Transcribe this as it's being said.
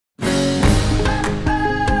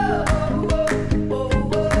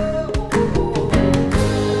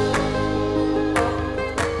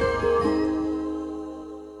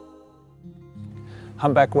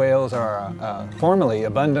Humpback whales are a formerly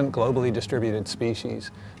abundant, globally distributed species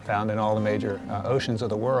found in all the major oceans of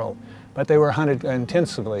the world. But they were hunted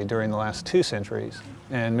intensively during the last 2 centuries,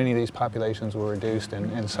 and many of these populations were reduced,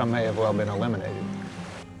 and some may have well been eliminated.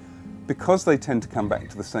 Because they tend to come back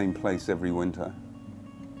to the same place every winter,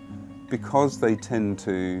 because they tend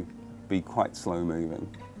to be quite slow moving,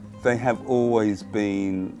 they have always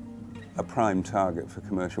been a prime target for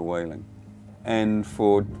commercial whaling. And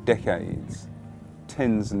for decades,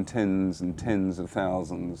 tens and tens and tens of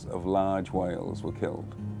thousands of large whales were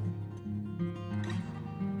killed.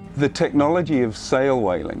 The technology of sail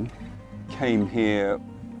whaling came here,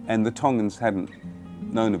 and the Tongans hadn't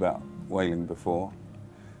known about whaling before.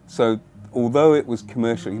 So although it was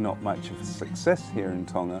commercially not much of a success here in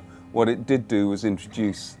Tonga, what it did do was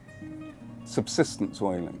introduce subsistence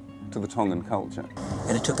whaling to the Tongan culture.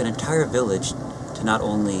 And it took an entire village to not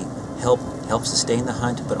only help sustain the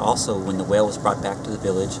hunt, but also when the whale was brought back to the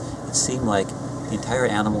village, it seemed like the entire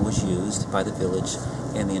animal was used by the village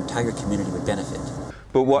and the entire community would benefit.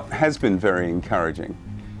 But what has been very encouraging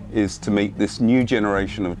is to meet this new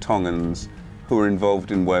generation of Tongans who are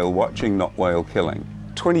involved in whale watching, not whale killing.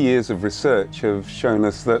 20 years of research have shown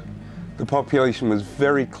us that the population was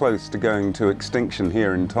very close to going to extinction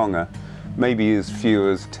here in Tonga, maybe as few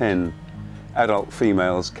as 10 adult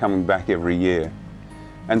females coming back every year.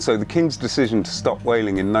 And so the King's decision to stop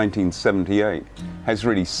whaling in 1978 has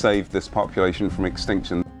really saved this population from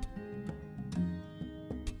extinction.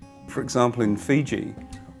 For example, in Fiji,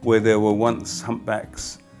 where there were once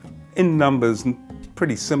humpbacks in numbers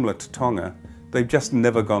pretty similar to Tonga, they've just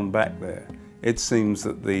never gone back there. It seems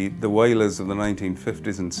that the whalers of the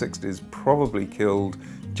 1950s and 60s probably killed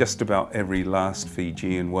just about every last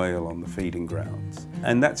Fijian whale on the feeding grounds.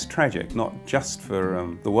 And that's tragic, not just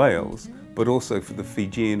for the whales, but also for the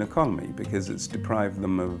Fijian economy, because it's deprived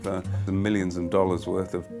them of the millions of dollars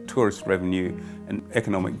worth of tourist revenue and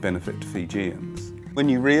economic benefit to Fijians. When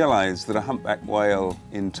you realise that a humpback whale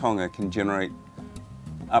in Tonga can generate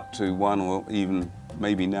up to $1 or even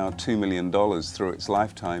maybe now $2 million through its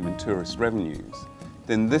lifetime in tourist revenues,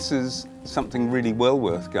 then this is something really well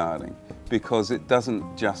worth guarding, because it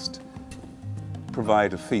doesn't just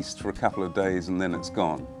provide a feast for a couple of days and then it's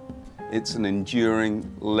gone. It's an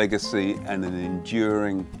enduring legacy and an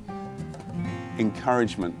enduring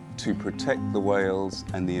encouragement to protect the whales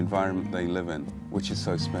and the environment they live in, which is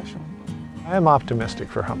so special. I am optimistic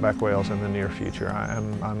for humpback whales in the near future.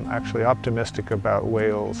 I'm actually optimistic about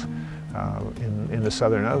whales in the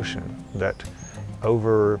Southern Ocean, that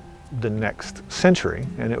over the next century,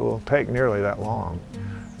 and it will take nearly that long,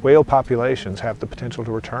 whale populations have the potential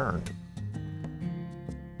to return.